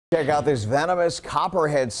Check out this venomous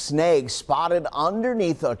copperhead snake spotted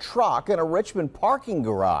underneath a truck in a Richmond parking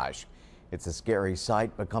garage. It's a scary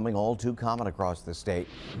sight becoming all too common across the state.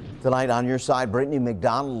 Tonight on your side, Britni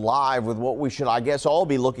McDonald live with what we should, I guess, all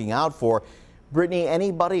be looking out for. Britni,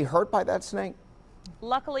 anybody hurt by that snake?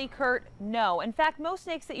 Luckily, Kurt, no. In fact, most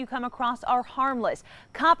snakes that you come across are harmless.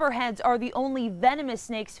 Copperheads are the only venomous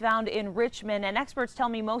snakes found in Richmond, and experts tell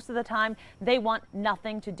me most of the time they want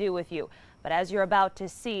nothing to do with you. But as you're about to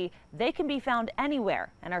see, they can be found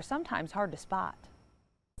anywhere and are sometimes hard to spot.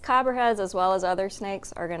 Copperheads, as well as other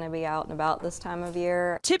snakes, are going to be out and about this time of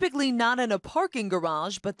year. Typically not in a parking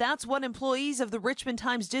garage, but that's what employees of the Richmond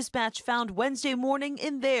Times-Dispatch found Wednesday morning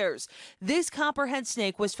in theirs. This copperhead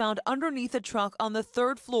snake was found underneath a truck on the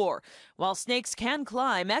 3rd floor. While snakes can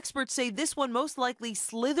climb, experts say this one most likely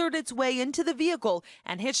slithered its way into the vehicle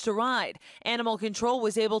and hitched a ride. Animal Control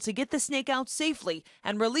was able to get the snake out safely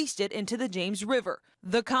and released it into the James River.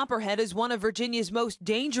 The copperhead is one of Virginia's most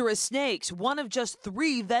dangerous snakes, one of just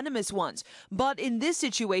 3 venomous ones. But in this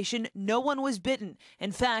situation, no one was bitten.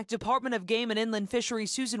 In fact, Department of Game and Inland Fisheries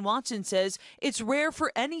Susan Watson says it's rare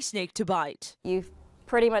for any snake to bite. You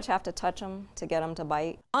pretty much have to touch them to get them to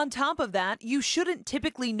bite. On top of that, you shouldn't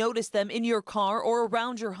typically notice them in your car or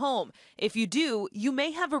around your home. If you do, you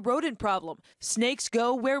may have a rodent problem. Snakes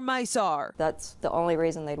go where mice are. That's the only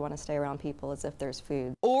reason they'd want to stay around people, is if there's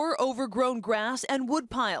food. Or overgrown grass and wood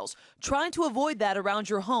piles. Try to avoid that around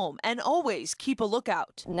your home and always keep a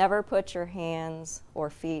lookout. Never put your hands or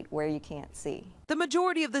feet where you can't see. The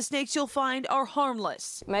majority of the snakes you'll find are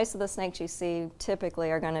harmless. Most of the snakes you see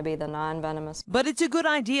typically are going to be the non-venomous. But it's a good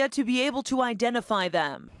idea to be able to identify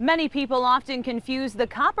them. Many people often confuse the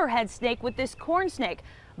copperhead snake with this corn snake,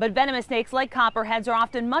 but venomous snakes like copperheads are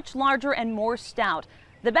often much larger and more stout.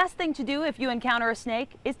 The best thing to do if you encounter a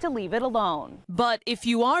snake is to leave it alone. But if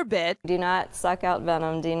you are bit, do not suck out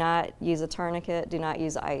venom, do not use a tourniquet, do not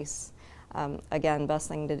use ice. Again, best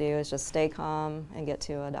thing to do is just stay calm and get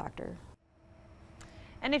to a doctor.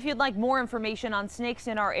 And if you'd like more information on snakes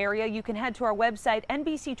in our area, you can head to our website,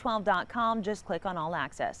 NBC12.com. Just click on All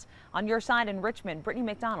Access. On your side in Richmond, Britni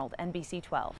McDonald, NBC 12.